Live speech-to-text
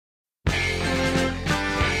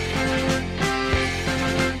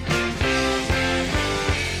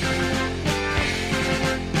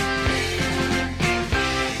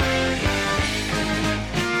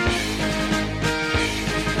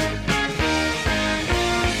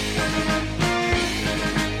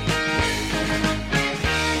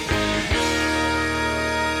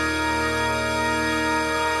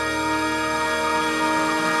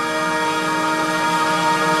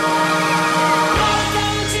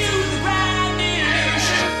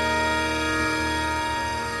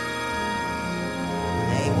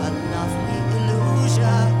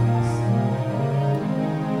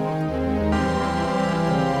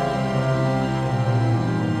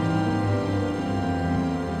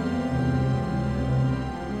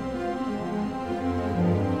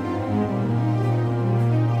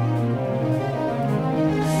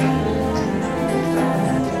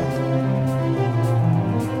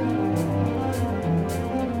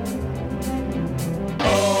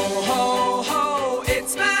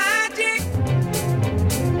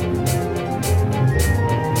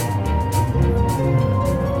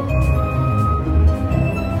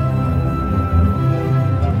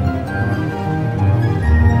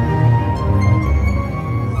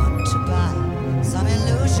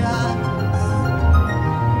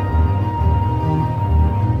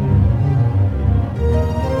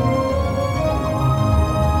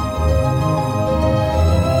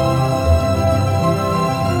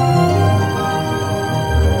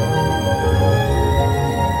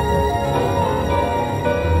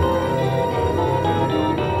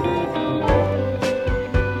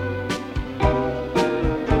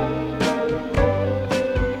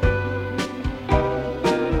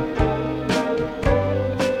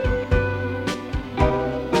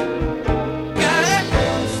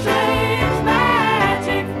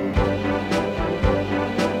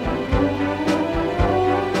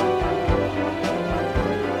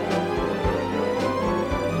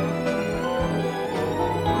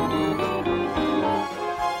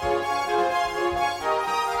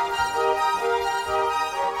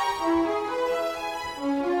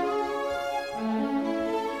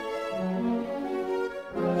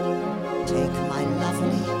take my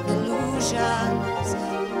lovely illusions.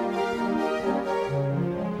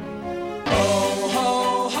 Ho,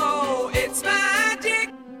 ho, ho, it's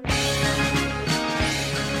magic.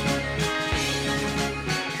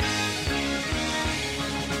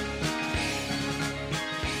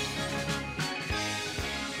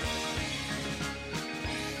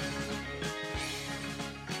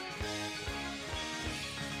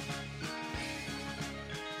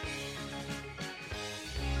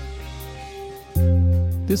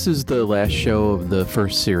 This is the last show of the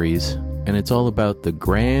first series, and it's all about the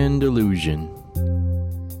Grand Illusion.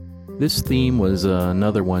 This theme was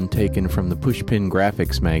another one taken from the Pushpin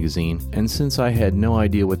Graphics magazine, and since I had no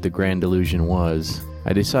idea what the Grand Illusion was,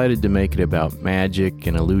 I decided to make it about magic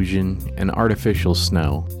and illusion and artificial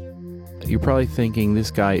snow. You're probably thinking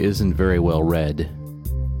this guy isn't very well read.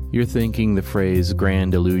 You're thinking the phrase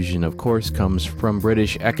Grand Illusion, of course, comes from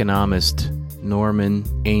British economist Norman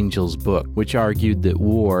Angel's book, which argued that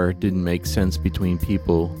war didn't make sense between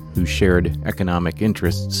people who shared economic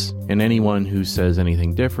interests, and anyone who says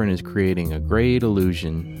anything different is creating a great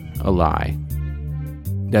illusion, a lie.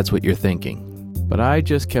 That's what you're thinking. But I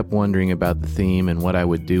just kept wondering about the theme and what I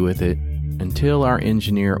would do with it, until our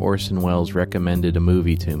engineer Orson Welles recommended a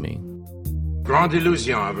movie to me. Grand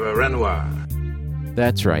Illusion of Renoir.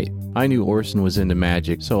 That's right. I knew Orson was into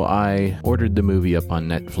magic, so I ordered the movie up on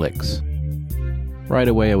Netflix. Right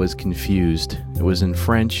away I was confused. It was in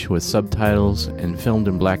French with subtitles and filmed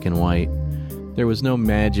in black and white. There was no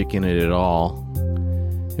magic in it at all.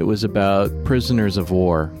 It was about prisoners of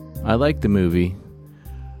war. I liked the movie,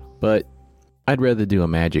 but I'd rather do a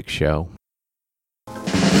magic show.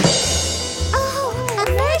 Oh,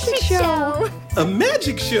 a magic show! A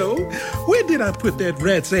magic show? Where did I put that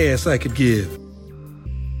rat's ass I could give?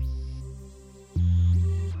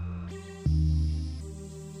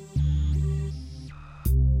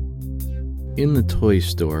 In the toy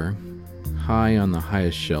store, high on the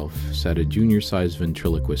highest shelf, sat a junior-sized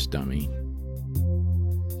ventriloquist dummy.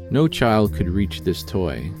 No child could reach this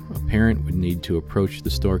toy. A parent would need to approach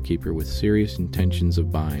the storekeeper with serious intentions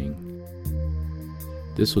of buying.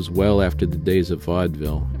 This was well after the days of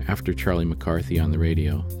vaudeville, after Charlie McCarthy on the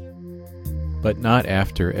radio. But not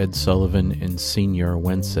after Ed Sullivan and Senior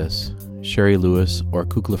Wences, Sherry Lewis, or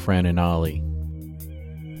Kukla Fran and Ollie.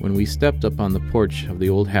 When we stepped up on the porch of the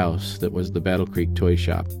old house that was the Battle Creek toy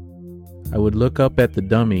shop, I would look up at the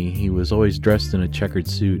dummy. He was always dressed in a checkered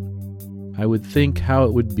suit. I would think how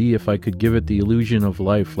it would be if I could give it the illusion of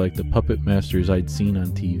life like the puppet masters I'd seen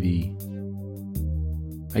on TV.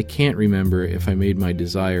 I can't remember if I made my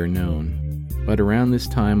desire known, but around this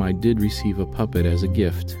time I did receive a puppet as a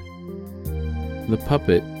gift. The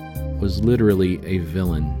puppet was literally a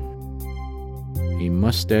villain. A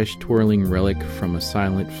mustache-twirling relic from a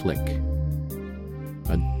silent flick.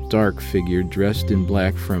 A dark figure dressed in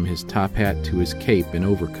black from his top hat to his cape and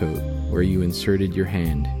overcoat, where you inserted your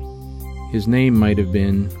hand. His name might have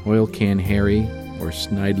been Oil Can Harry or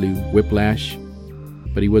Snidely Whiplash,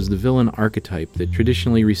 but he was the villain archetype that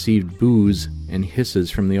traditionally received boos and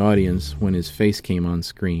hisses from the audience when his face came on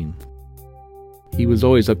screen. He was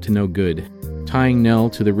always up to no good, tying Nell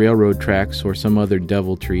to the railroad tracks or some other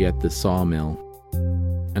deviltry at the sawmill.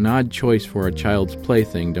 An odd choice for a child's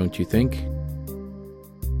plaything, don't you think?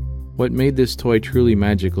 What made this toy truly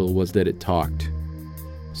magical was that it talked.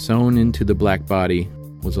 Sewn into the black body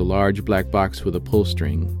was a large black box with a pull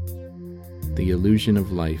string. The illusion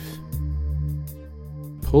of life.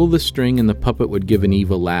 Pull the string and the puppet would give an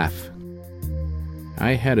evil laugh.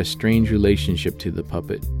 I had a strange relationship to the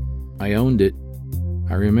puppet. I owned it.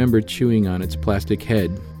 I remember chewing on its plastic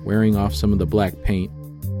head, wearing off some of the black paint.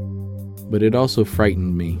 But it also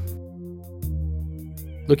frightened me.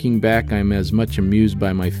 Looking back, I'm as much amused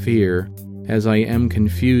by my fear as I am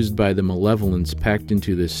confused by the malevolence packed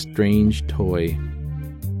into this strange toy.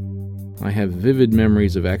 I have vivid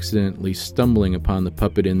memories of accidentally stumbling upon the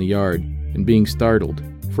puppet in the yard and being startled,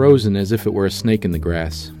 frozen as if it were a snake in the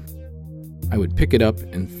grass. I would pick it up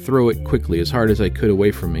and throw it quickly as hard as I could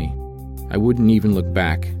away from me. I wouldn't even look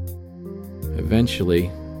back. Eventually,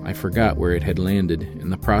 I forgot where it had landed,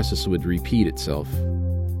 and the process would repeat itself.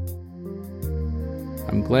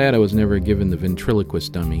 I'm glad I was never given the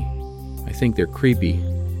ventriloquist dummy. I think they're creepy,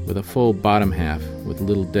 with a full bottom half, with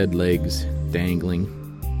little dead legs dangling.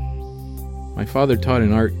 My father taught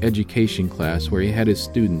an art education class where he had his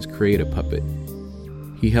students create a puppet.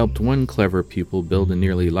 He helped one clever pupil build a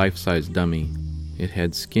nearly life-size dummy. It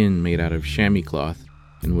had skin made out of chamois cloth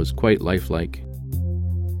and was quite lifelike.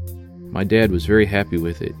 My dad was very happy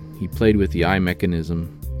with it. He played with the eye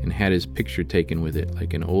mechanism and had his picture taken with it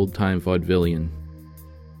like an old-time vaudevillian.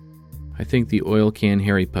 I think the oil can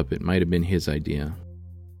Harry puppet might have been his idea.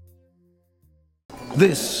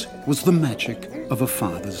 This was the magic of a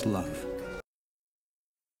father's love.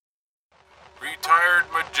 Retired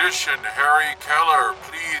magician Harry Keller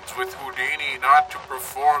pleads with Houdini not to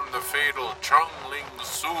perform the fatal Chung Ling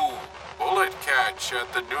Soo bullet catch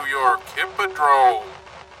at the New York Hippodrome.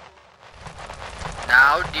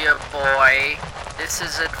 Now, dear boy, this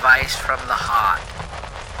is advice from the heart.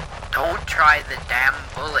 Don't try the damn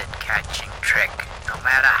bullet catching trick, no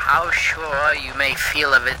matter how sure you may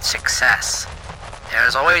feel of its success.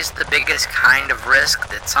 There's always the biggest kind of risk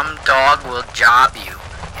that some dog will job you,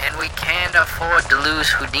 and we can't afford to lose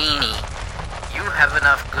Houdini. You have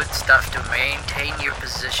enough good stuff to maintain your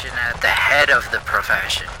position at the head of the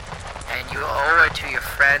profession, and you owe it to your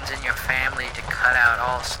friends and your family to cut out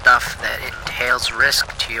all stuff that entails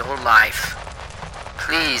risk to your life.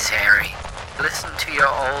 Please, Harry, listen to your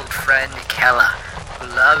old friend Keller, who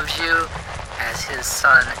loves you as his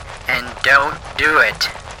son, and don't do it.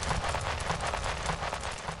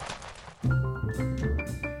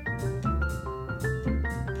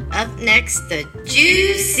 Up next, the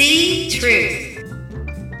juicy truth.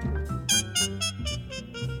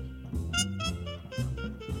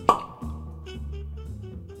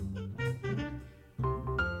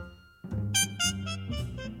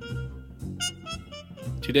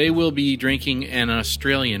 Today we'll be drinking an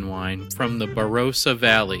Australian wine from the Barossa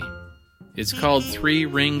Valley. It's called Three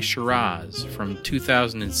Ring Shiraz from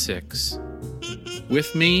 2006.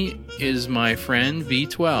 With me is my friend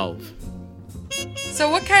V12. So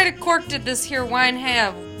what kind of cork did this here wine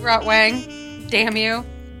have, Rotwang? Damn you.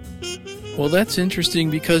 Well, that's interesting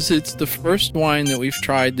because it's the first wine that we've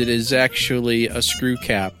tried that is actually a screw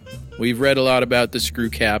cap. We've read a lot about the screw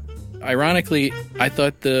cap. Ironically, I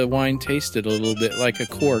thought the wine tasted a little bit like a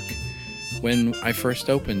cork when I first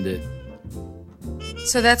opened it.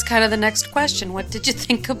 So that's kind of the next question. What did you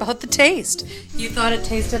think about the taste? You thought it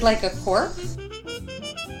tasted like a cork?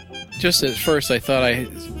 Just at first, I thought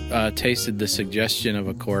I tasted the suggestion of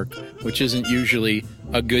a cork, which isn't usually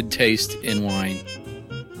a good taste in wine.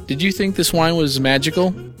 Did you think this wine was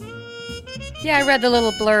magical? Yeah, I read the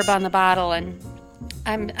little blurb on the bottle, and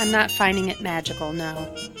I'm not finding it magical,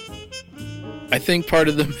 no. I think part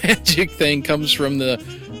of the magic thing comes from the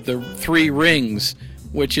three rings,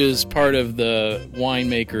 which is part of the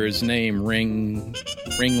winemaker's name,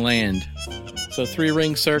 Ringland. So Three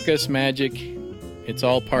Ring Circus, magic, it's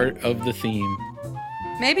all part of the theme.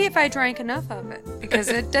 Maybe if I drank enough of it, because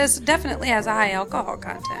it definitely has a high alcohol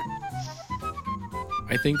content.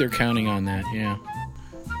 I think they're counting on that, yeah.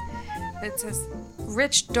 It says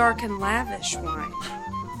rich, dark, and lavish wine.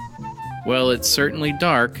 Well, it's certainly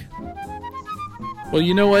dark. Well,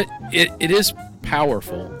 you know what? It is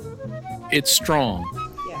powerful. It's strong.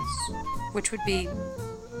 Yes. Which would be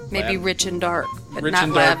maybe rich and dark, but rich not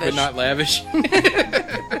and lavish. Dark, but not lavish.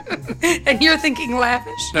 And you're thinking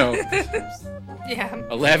lavish? No. Yeah.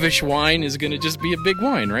 A lavish wine is going to just be a big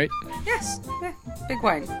wine, right? Yes. Yeah. Big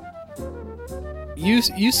wine.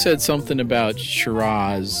 You said something about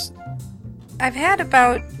Shiraz. I've had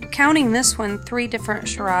about, counting this one, 3 different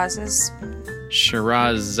Shirazes.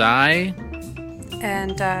 Shirazai?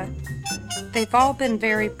 And they've all been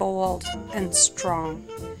very bold and strong.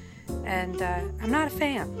 And I'm not a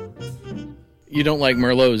fan. You don't like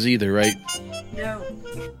Merlots either, right? No.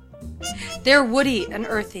 They're woody and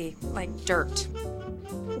earthy, like dirt.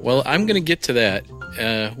 Well, I'm going to get to that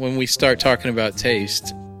when we start talking about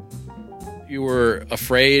taste. You were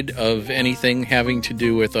afraid of anything having to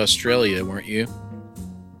do with Australia, weren't you?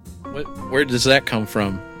 Where does that come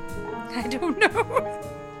from? I don't know.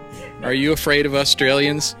 Are you afraid of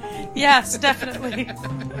Australians? Yes, definitely.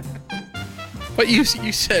 But you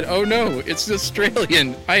said, oh no, it's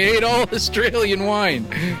Australian. I hate all Australian wine.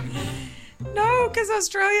 No, because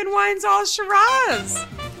Australian wine's all Shiraz.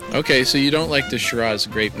 Okay, so you don't like the Shiraz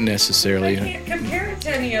grape necessarily. I can't compare it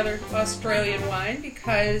to any other Australian wine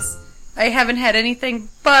because I haven't had anything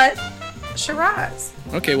but Shiraz.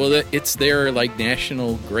 Okay, well, it's their like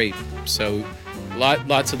national grape, so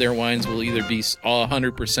lots of their wines will either be all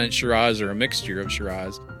 100% Shiraz or a mixture of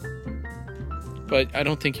Shiraz. But I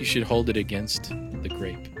don't think you should hold it against the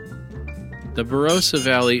grape. The Barossa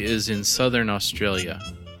Valley is in southern Australia.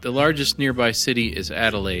 The largest nearby city is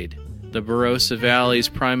Adelaide. The Barossa Valley is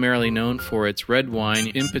primarily known for its red wine,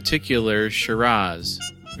 in particular Shiraz.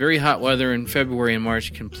 Very hot weather in February and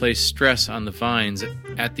March can place stress on the vines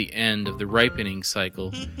at the end of the ripening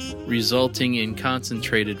cycle, resulting in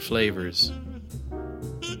concentrated flavors.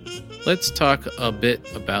 Let's talk a bit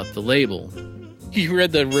about the label. You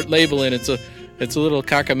read the label and it's a little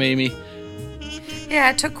cockamamie. Yeah,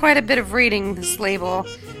 it took quite a bit of reading, this label.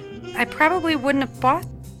 I probably wouldn't have bought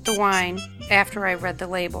the wine after I read the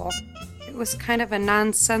label. It was kind of a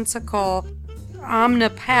nonsensical,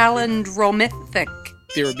 omnipalindromific.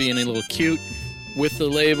 They were being a little cute with the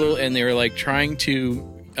label, and they were like trying to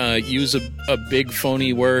use a big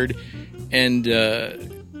phony word, and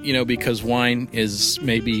because wine is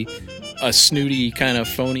maybe a snooty kind of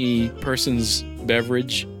phony person's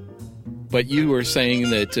beverage. But you were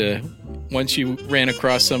saying that once you ran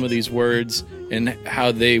across some of these words and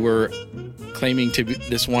how they were claiming to be,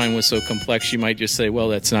 this wine was so complex, you might just say, well,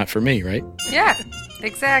 that's not for me, right? Yeah,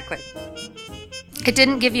 exactly. It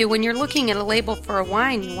didn't give you, when you're looking at a label for a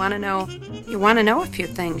wine, you want to know a few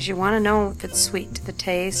things. You want to know if it's sweet to the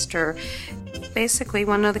taste, or basically you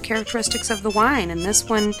want to know the characteristics of the wine. And this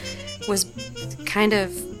one was kind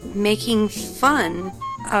of making fun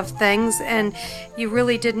of things, and you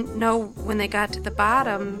really didn't know when they got to the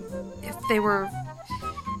bottom if they were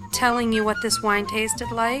telling you what this wine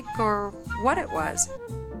tasted like or what it was.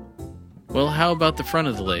 Well, how about the front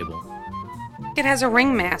of the label? It has a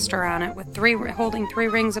ringmaster on it with holding 3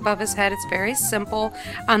 rings above his head. It's very simple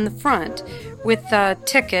on the front with a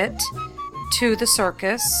ticket to the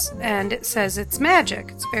circus, and it says it's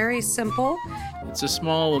magic. It's very simple. It's a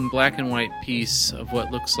small and black and white piece of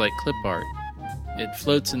what looks like clip art. It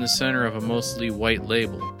floats in the center of a mostly white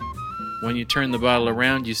label. When you turn the bottle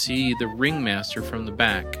around, you see the ringmaster from the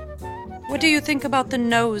back. What do you think about the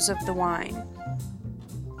nose of the wine?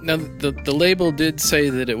 Now, the label did say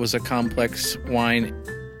that it was a complex wine.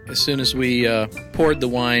 As soon as we poured the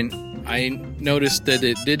wine, I noticed that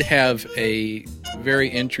it did have a very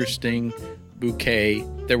interesting bouquet.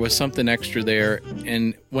 There was something extra there,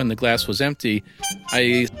 and when the glass was empty,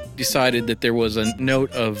 I decided that there was a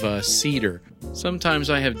note of cedar. Sometimes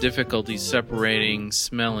I have difficulty separating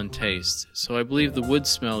smell and taste, so I believe the wood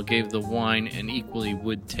smell gave the wine an equally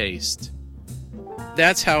wood taste.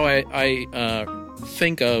 That's how I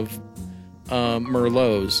think of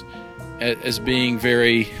Merlots as being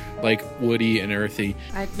very like woody and earthy.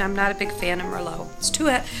 I'm not a big fan of Merlot. It's too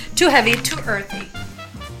heavy, too earthy.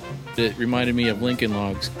 It reminded me of Lincoln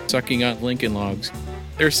Logs, sucking out Lincoln Logs.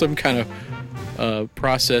 There's some kind of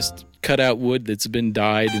processed cut out wood that's been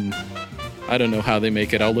dyed, and I don't know how they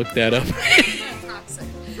make it. I'll look that up.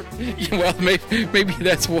 Well, maybe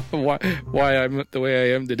that's why I'm the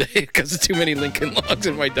way I am today, because of too many Lincoln Logs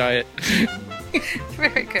in my diet.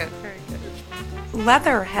 Very good, very good.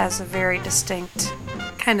 Leather has a very distinct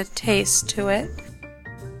kind of taste to it.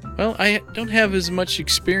 Well, I don't have as much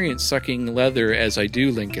experience sucking leather as I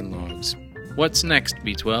do Lincoln Logs. What's next,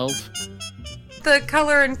 B12? The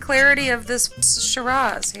color and clarity of this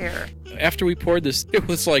Shiraz here. After we poured this, it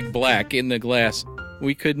was like black in the glass.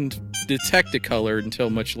 We couldn't detect the color until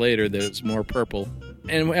much later that it was more purple.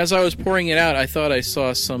 And as I was pouring it out, I thought I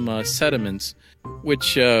saw some sediments, which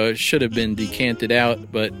should have been decanted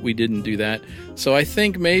out, but we didn't do that. So I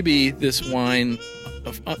think maybe this wine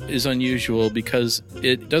is unusual because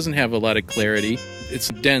it doesn't have a lot of clarity. It's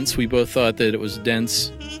dense. We both thought that it was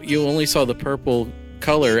dense. You only saw the purple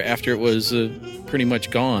color after it was pretty much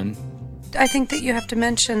gone. I think that you have to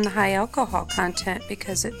mention the high alcohol content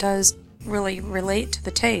because it does really relate to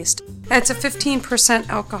the taste. It's a 15%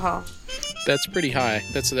 alcohol. That's pretty high.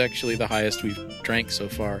 That's actually the highest we've drank so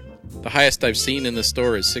far. The highest I've seen in the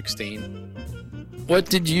store is 16. What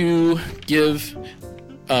did you give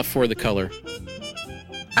for the color?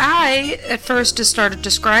 I, at first, just started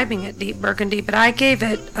describing it deep burgundy, but I gave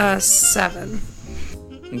it a 7.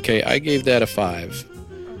 Okay, I gave that a 5,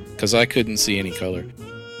 because I couldn't see any color.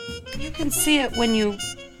 You can see it when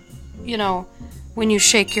when you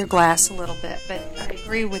shake your glass a little bit, but I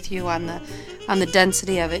agree with you on the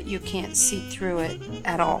density of it. You can't see through it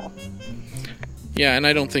at all. Yeah, and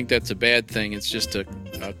I don't think that's a bad thing. It's just a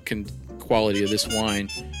quality of this wine.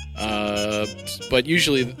 But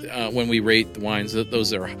usually when we rate the wines,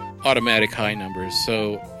 those are automatic high numbers.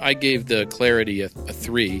 So I gave the clarity a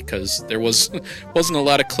 3 because there wasn't a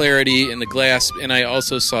lot of clarity in the glass, and I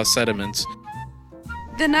also saw sediments.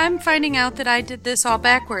 Then I'm finding out that I did this all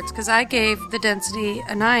backwards because I gave the density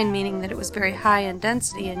a 9, meaning that it was very high in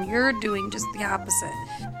density, and you're doing just the opposite.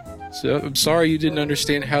 So I'm sorry you didn't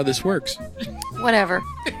understand how this works. Whatever.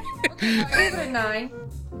 I gave it a 9.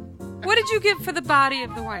 What did you give for the body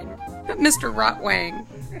of the wine, Mr. Rotwang?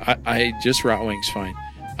 I just Rotwang's fine.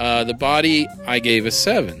 The body, I gave a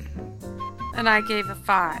 7. And I gave a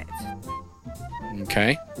 5.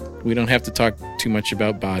 Okay. We don't have to talk too much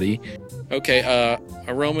about body. Okay,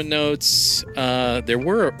 aroma notes. There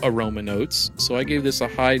were aroma notes, so I gave this a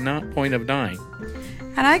high point of 9.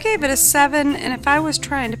 And I gave it a 7, and if I was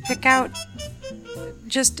trying to pick out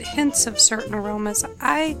just hints of certain aromas.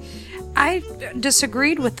 I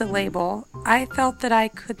disagreed with the label. I felt that I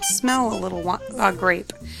could smell a little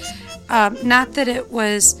grape. Not that it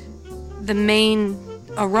was the main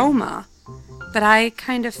aroma, but I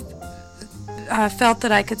kind of felt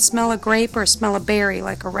that I could smell a grape or smell a berry,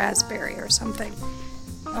 like a raspberry or something.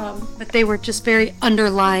 But they were just very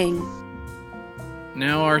underlying.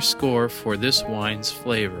 Now our score for this wine's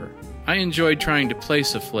flavor. I enjoyed trying to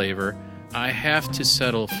place a flavor. I have to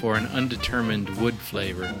settle for an undetermined wood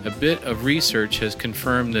flavor. A bit of research has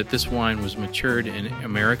confirmed that this wine was matured in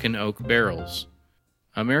American oak barrels.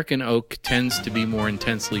 American oak tends to be more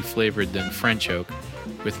intensely flavored than French oak,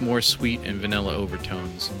 with more sweet and vanilla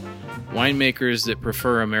overtones. Winemakers that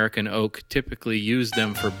prefer American oak typically use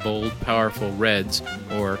them for bold, powerful reds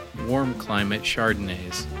or warm climate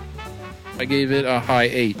Chardonnays. I gave it a high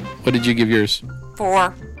 8. What did you give yours?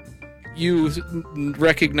 4. You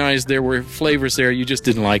recognized there were flavors there, you just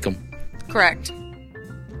didn't like them. Correct.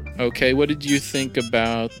 Okay, what did you think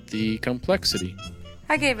about the complexity?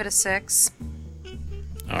 I gave it a 6.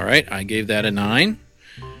 All right, I gave that a 9.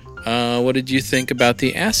 What did you think about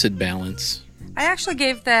the acid balance? I actually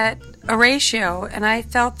gave that a ratio, and I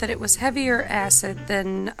felt that it was heavier acid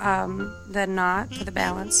than not for the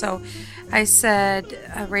balance. So I said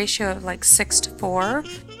a ratio of like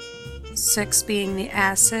 6-4. 6 being the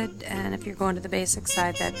acid, and if you're going to the basic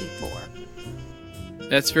side, that'd be 4.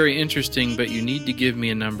 That's very interesting, but you need to give me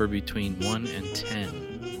a number between 1 and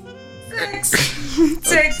 10.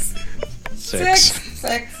 6.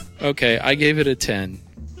 6. Okay, I gave it a 10.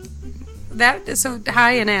 That is so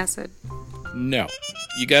high in acid. No.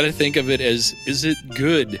 You got to think of it as, is it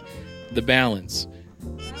good, the balance?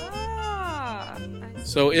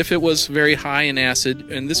 So if it was very high in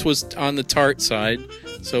acid, and this was on the tart side,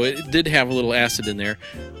 so it did have a little acid in there,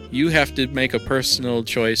 you have to make a personal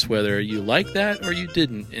choice whether you like that or you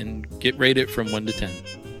didn't, and rate it from 1 to 10.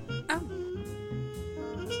 Oh.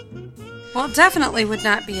 Well, it definitely would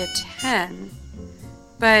not be a 10,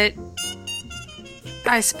 but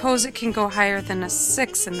I suppose it can go higher than a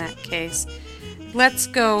 6 in that case. Let's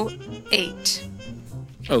go 8.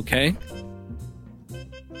 Okay.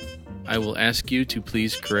 I will ask you to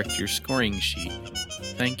please correct your scoring sheet.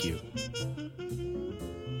 Thank you.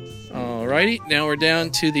 Alrighty, now we're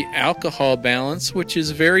down to the alcohol balance, which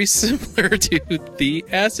is very similar to the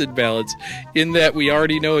acid balance in that we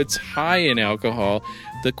already know it's high in alcohol.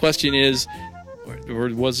 The question is,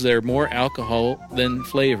 was there more alcohol than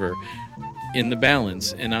flavor in the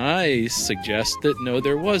balance? And I suggest that no,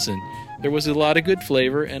 there wasn't. There was a lot of good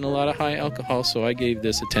flavor and a lot of high alcohol, so I gave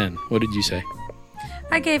this a 10. What did you say?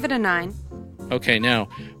 I gave it a 9. Okay, now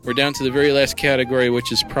we're down to the very last category,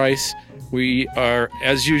 which is price. We are,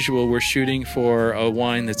 as usual, we're shooting for a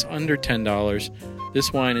wine that's under $10.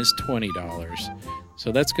 This wine is $20.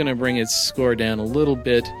 So that's going to bring its score down a little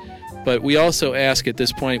bit. But we also ask at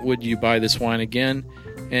this point, would you buy this wine again?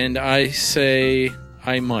 And I say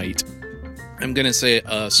I might. I'm going to say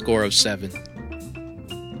a score of 7.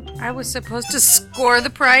 I was supposed to score the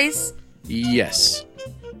price? Yes.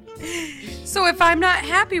 So if I'm not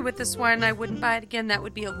happy with this wine and I wouldn't buy it again, that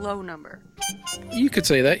would be a low number. You could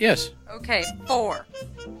say that, yes. Okay, 4.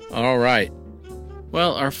 All right.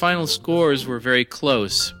 Well, our final scores were very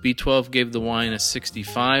close. B12 gave the wine a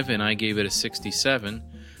 65, and I gave it a 67.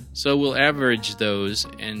 So we'll average those,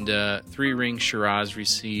 and 3 Ring Shiraz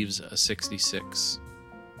receives a 66.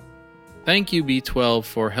 Thank you, B12,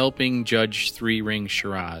 for helping judge 3 Ring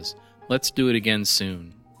Shiraz. Let's do it again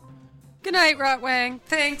soon. Good night, Rotwang.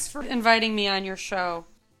 Thanks for inviting me on your show.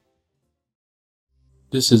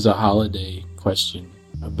 This is a holiday question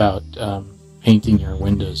about painting your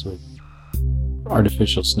windows with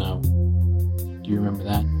artificial snow. Do you remember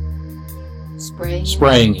that? Spraying?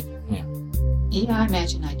 Spraying it, yeah. Yeah, I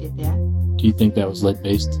imagine I did that. Do you think that was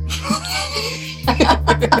lead-based?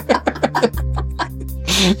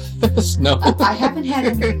 Snow. I haven't had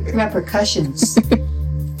any repercussions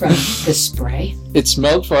from the spray. It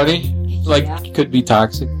smelled funny. Like, Yeah. it could be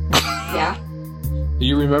toxic. Yeah. Do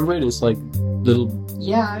you remember it? It's like little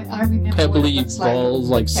Yeah, I remember what it pebbly looks balls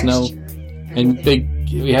like texture snow. and And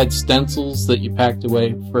we had stencils that you packed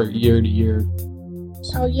away for year to year.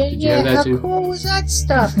 Oh, yeah, Did you have that How too? cool was that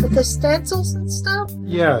stuff? With the stencils and stuff?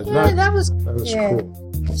 Yeah, That was cool.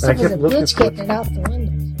 Some was a bitch getting it out the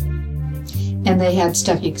window. And they had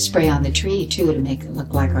stuff you could spray on the tree, too, to make it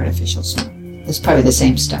look like artificial snow. It's probably the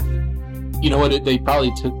same stuff. You know what? They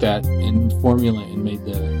probably took that in formula and made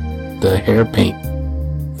the hair paint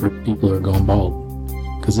for people who are going bald.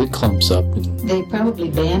 Because it clumps up. And They probably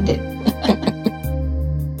banned it.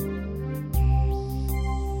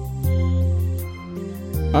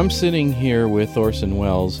 I'm sitting here with Orson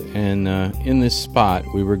Welles, and in this spot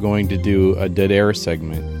we were going to do a dead air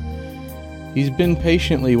segment. He's been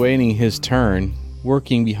patiently waiting his turn,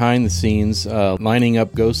 working behind the scenes, lining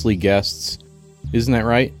up ghostly guests. Isn't that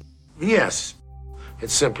right? Yes.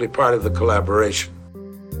 It's simply part of the collaboration.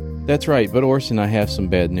 That's right, but Orson, I have some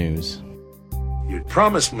bad news. You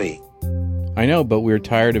promised me. I know, but we're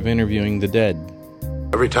tired of interviewing the dead.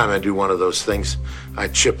 Every time I do one of those things, I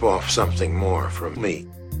chip off something more from me.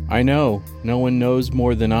 I know. No one knows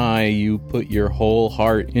more than I. You put your whole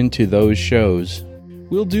heart into those shows.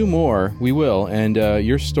 We'll do more. We will. And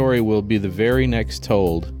your story will be the very next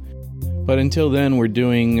told. But until then, we're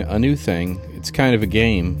doing a new thing. It's kind of a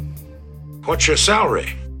game. What's your salary?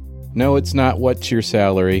 No, it's not what's your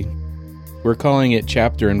salary. We're calling it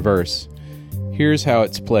Chapter and Verse. Here's how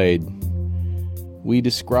it's played. We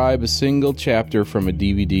describe a single chapter from a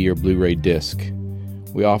DVD or Blu-ray disc.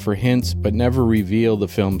 We offer hints, but never reveal the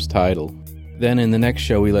film's title. Then in the next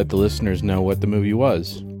show, we let the listeners know what the movie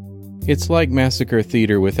was. It's like Massacre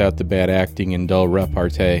Theater without the bad acting and dull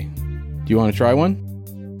repartee. Do you want to try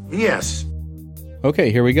one? Yes.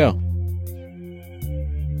 Okay, here we go.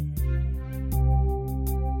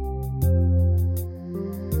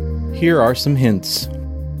 Here are some hints.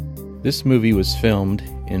 This movie was filmed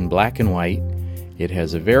in black and white. It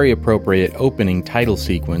has a very appropriate opening title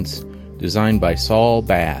sequence designed by Saul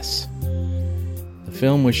Bass. The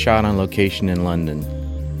film was shot on location in London.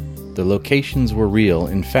 The locations were real.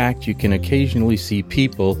 In fact, you can occasionally see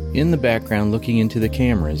people in the background looking into the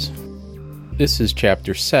cameras. This is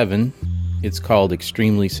Chapter 7. It's called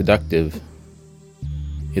Extremely Seductive.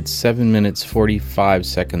 It's 7 minutes 45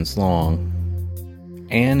 seconds long.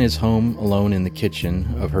 Anne is home alone in the kitchen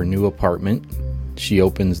of her new apartment. She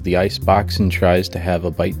opens the icebox and tries to have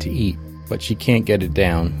a bite to eat, but she can't get it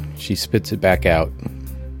down. She spits it back out.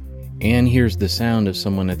 Anne hears the sound of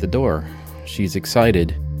someone at the door. She's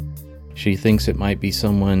excited. She thinks it might be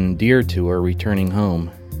someone dear to her returning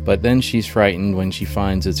home, but then she's frightened when she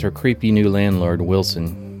finds it's her creepy new landlord,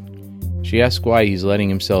 Wilson. She asks why he's letting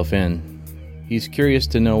himself in. He's curious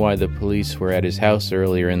to know why the police were at his house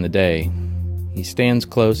earlier in the day. He stands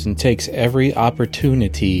close and takes every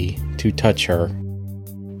opportunity to touch her.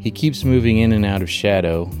 He keeps moving in and out of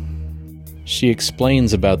shadow. She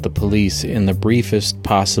explains about the police in the briefest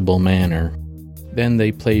possible manner. Then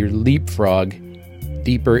they play leapfrog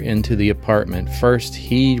deeper into the apartment. First,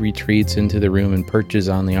 he retreats into the room and perches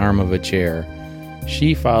on the arm of a chair.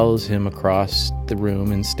 She follows him across the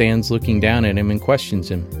room and stands looking down at him and questions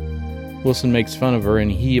him. Wilson makes fun of her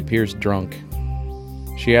and he appears drunk.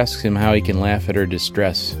 She asks him how he can laugh at her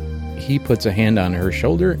distress. He puts a hand on her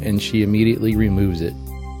shoulder and she immediately removes it.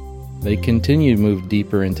 They continue to move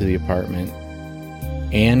deeper into the apartment.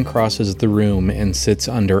 Anne crosses the room and sits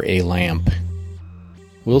under a lamp.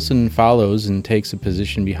 Wilson follows and takes a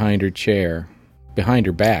position behind her chair, behind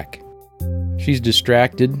her back. She's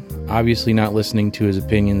distracted, obviously not listening to his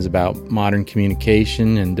opinions about modern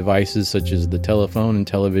communication and devices such as the telephone and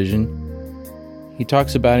television. He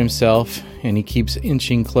talks about himself, and he keeps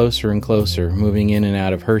inching closer and closer, moving in and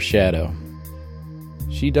out of her shadow.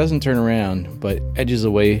 She doesn't turn around, but edges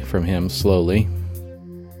away from him slowly.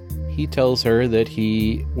 He tells her that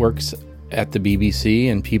he works at the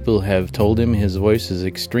BBC and people have told him his voice is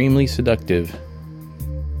extremely seductive.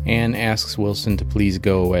 Anne asks Wilson to please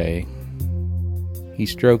go away. He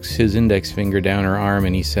strokes his index finger down her arm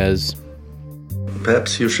and he says,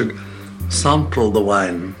 "Perhaps you should sample the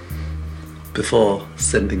wine before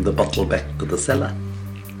sending the bottle back to the cellar."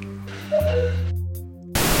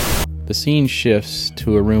 The scene shifts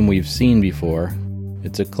to a room we've seen before.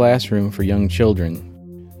 It's a classroom for young children.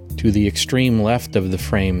 To the extreme left of the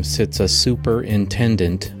frame sits a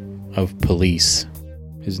superintendent of police.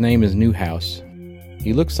 His name is Newhouse.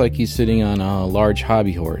 He looks like he's sitting on a large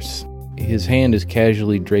hobby horse. His hand is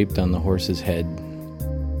casually draped on the horse's head.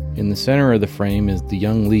 In the center of the frame is the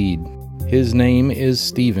young lead. His name is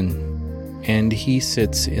Stephen, and he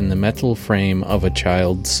sits in the metal frame of a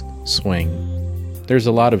child's swing. There's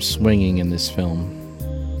a lot of swinging in this film.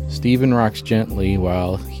 Stephen rocks gently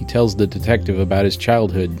while he tells the detective about his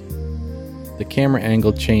childhood. The camera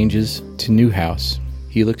angle changes to Newhouse.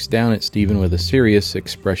 He looks down at Stephen with a serious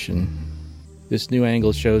expression. This new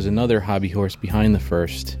angle shows another hobby horse behind the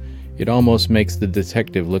first. It almost makes the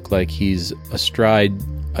detective look like he's astride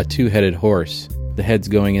a two-headed horse, the heads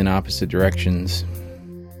going in opposite directions.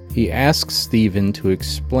 He asks Stephen to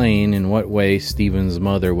explain in what way Stephen's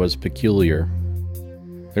mother was peculiar.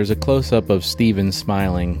 There's a close-up of Stephen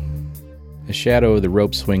smiling. A shadow of the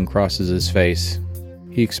rope swing crosses his face.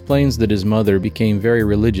 He explains that his mother became very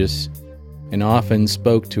religious and often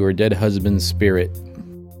spoke to her dead husband's spirit.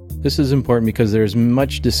 This is important because there's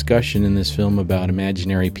much discussion in this film about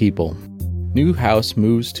imaginary people. Newhouse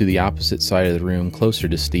moves to the opposite side of the room, closer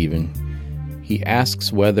to Stephen. He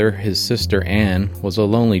asks whether his sister Anne was a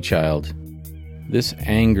lonely child. This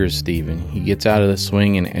angers Stephen. He gets out of the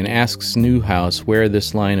swing and asks Newhouse where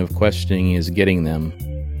this line of questioning is getting them.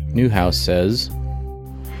 Newhouse says,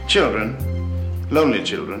 Children, lonely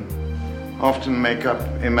children, often make up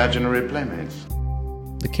imaginary playmates.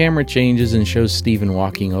 The camera changes and shows Stephen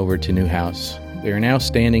walking over to Newhouse. They are now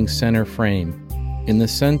standing center frame. In the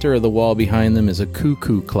center of the wall behind them is a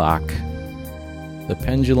cuckoo clock. The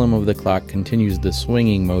pendulum of the clock continues the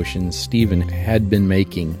swinging motion Stephen had been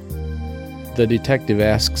making. The detective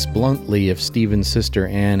asks bluntly if Stephen's sister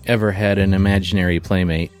Anne ever had an imaginary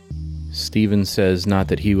playmate. Stephen says not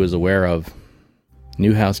that he was aware of.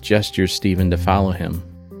 Newhouse gestures Stephen to follow him.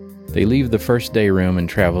 They leave the first day room and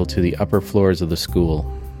travel to the upper floors of the school.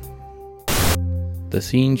 The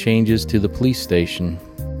scene changes to the police station.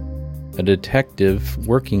 A detective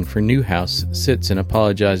working for Newhouse sits and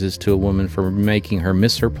apologizes to a woman for making her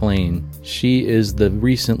miss her plane. She is the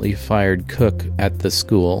recently fired cook at the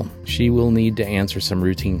school. She will need to answer some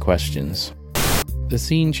routine questions. The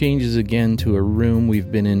scene changes again to a room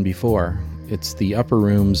we've been in before. It's the upper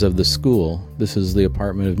rooms of the school. This is the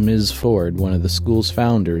apartment of Ms. Ford, one of the school's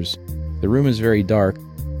founders. The room is very dark.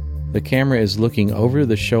 The camera is looking over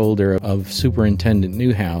the shoulder of Superintendent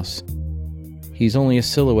Newhouse. He's only a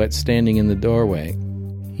silhouette standing in the doorway.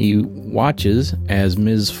 He watches as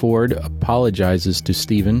Ms. Ford apologizes to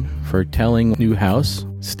Stephen for telling Newhouse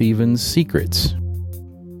Stephen's secrets.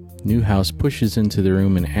 Newhouse pushes into the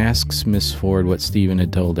room and asks Miss Ford what Stephen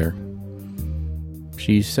had told her.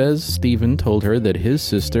 She says Stephen told her that his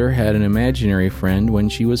sister had an imaginary friend when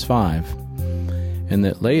she was 5, and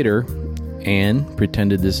that later Anne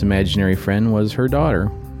pretended this imaginary friend was her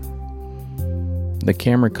daughter. The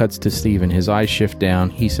camera cuts to Stephen. His eyes shift down.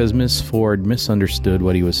 He says Miss Ford misunderstood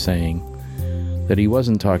what he was saying, that he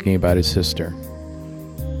wasn't talking about his sister.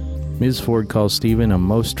 Ms. Ford calls Stephen a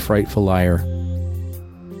most frightful liar.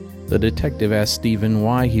 The detective asks Stephen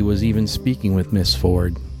why he was even speaking with Miss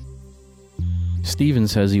Ford. Stephen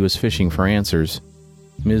says he was fishing for answers.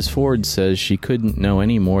 Ms. Ford says she couldn't know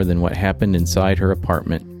any more than what happened inside her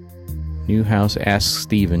apartment. Newhouse asks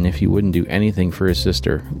Stephen if he wouldn't do anything for his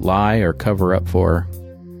sister, lie or cover up for her.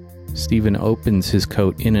 Stephen opens his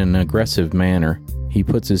coat in an aggressive manner. He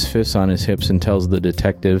puts his fists on his hips and tells the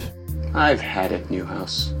detective, I've had it,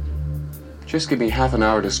 Newhouse. Just give me half an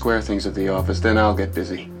hour to square things at the office, then I'll get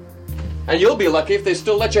busy. And you'll be lucky if they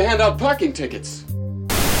still let you hand out parking tickets.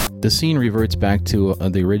 The scene reverts back to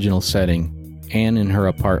the original setting, Anne in her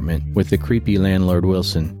apartment with the creepy landlord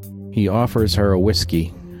Wilson. He offers her a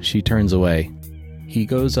whiskey. She turns away. He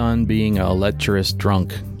goes on being a lecherous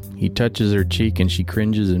drunk. He touches her cheek and she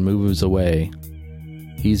cringes and moves away.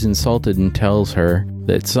 He's insulted and tells her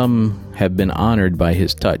that some have been honored by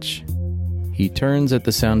his touch. He turns at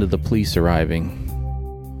the sound of the police arriving.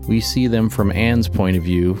 We see them from Anne's point of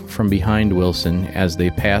view, from behind Wilson, as they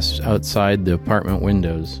pass outside the apartment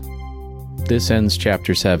windows. This ends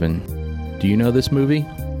Chapter 7. Do you know this movie?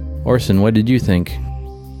 Orson, what did you think?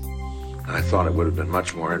 I thought it would have been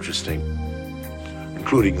much more interesting,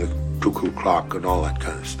 including the cuckoo clock and all that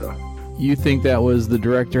kind of stuff. You think that was the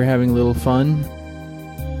director having a little fun?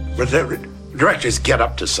 But the directors get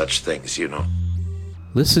up to such things, you know.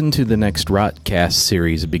 Listen to the next Rotcast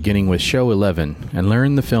series beginning with Show 11 and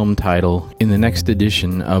learn the film title in the next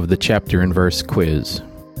edition of the Chapter and Verse quiz.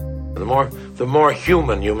 The more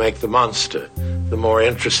human you make the monster, the more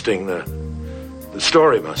interesting the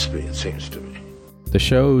story must be, it seems to me. The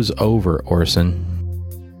show's over, Orson.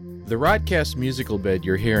 The Rodcast musical bed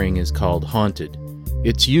you're hearing is called Haunted.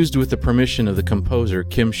 It's used with the permission of the composer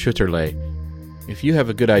Kim Schutterle. If you have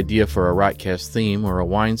a good idea for a Rotcast theme or a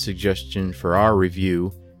wine suggestion for our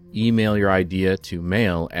review, email your idea to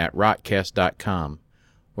mail@rotcast.com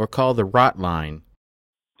or call the Rot Line.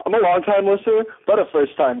 I'm a long-time listener, but a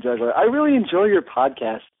first-time juggler. I really enjoy your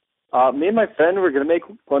podcast. Me and my friend were going to make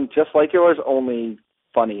one just like yours, only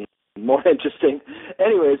funny. More interesting.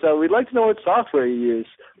 Anyways, we'd like to know what software you use.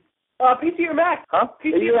 PC or Mac? Huh?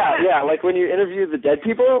 PC or Mac? Yeah, like when you interview the dead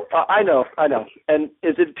people? I know. And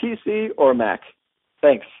is it PC or Mac?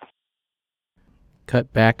 Thanks.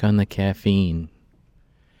 Cut back on the caffeine.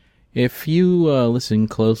 If you listen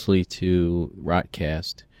closely to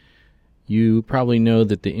Rotcast, you probably know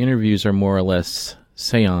that the interviews are more or less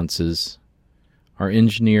seances. Our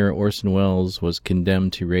engineer, Orson Welles, was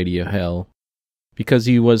condemned to radio hell because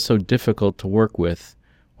he was so difficult to work with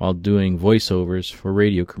while doing voiceovers for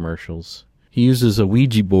radio commercials. He uses a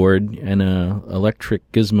Ouija board and an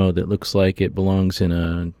electric gizmo that looks like it belongs in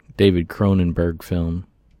a David Cronenberg film.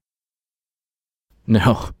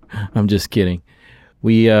 No, I'm just kidding.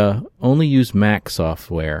 We only use Mac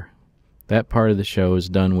software. That part of the show is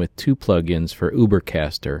done with 2 plugins for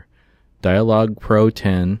Ubercaster, Dialog Pro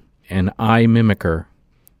 10 and iMimiker.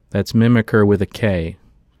 That's Mimiker with a K.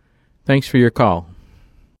 Thanks for your call.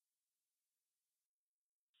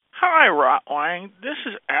 Hi, Rotwang. This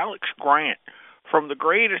is Alex Grant from the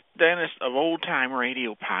Greatest Dentist of Old Time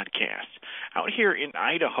Radio podcast. Out here in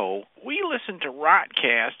Idaho, we listen to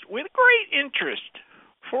Rotcast with great interest.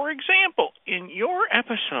 For example, in your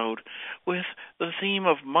episode with the theme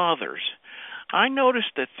of mothers, I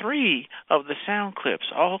noticed that 3 of the sound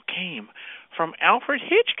clips all came from Alfred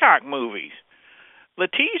Hitchcock movies. The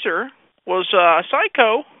teaser was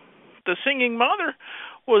Psycho, the singing mother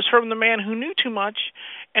was from The Man Who Knew Too Much,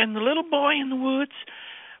 and the little boy in the woods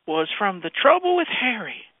was from The Trouble with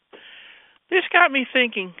Harry. This got me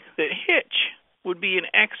thinking that Hitch would be an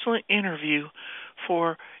excellent interview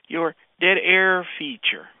for your Dead Air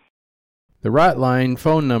feature. The Rotline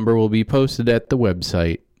phone number will be posted at the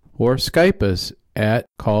website, or Skype us at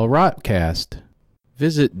CallRotcast.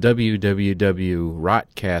 Visit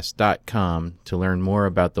www.rotcast.com to learn more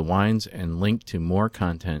about the wines and link to more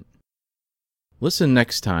content. Listen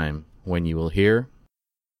next time when you will hear...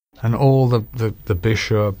 And all the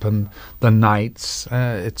bishop and the knights,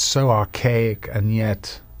 it's so archaic, and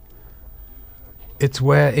yet it's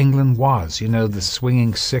where England was, the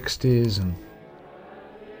swinging 60s and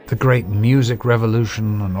the great music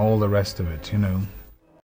revolution and all the rest of it,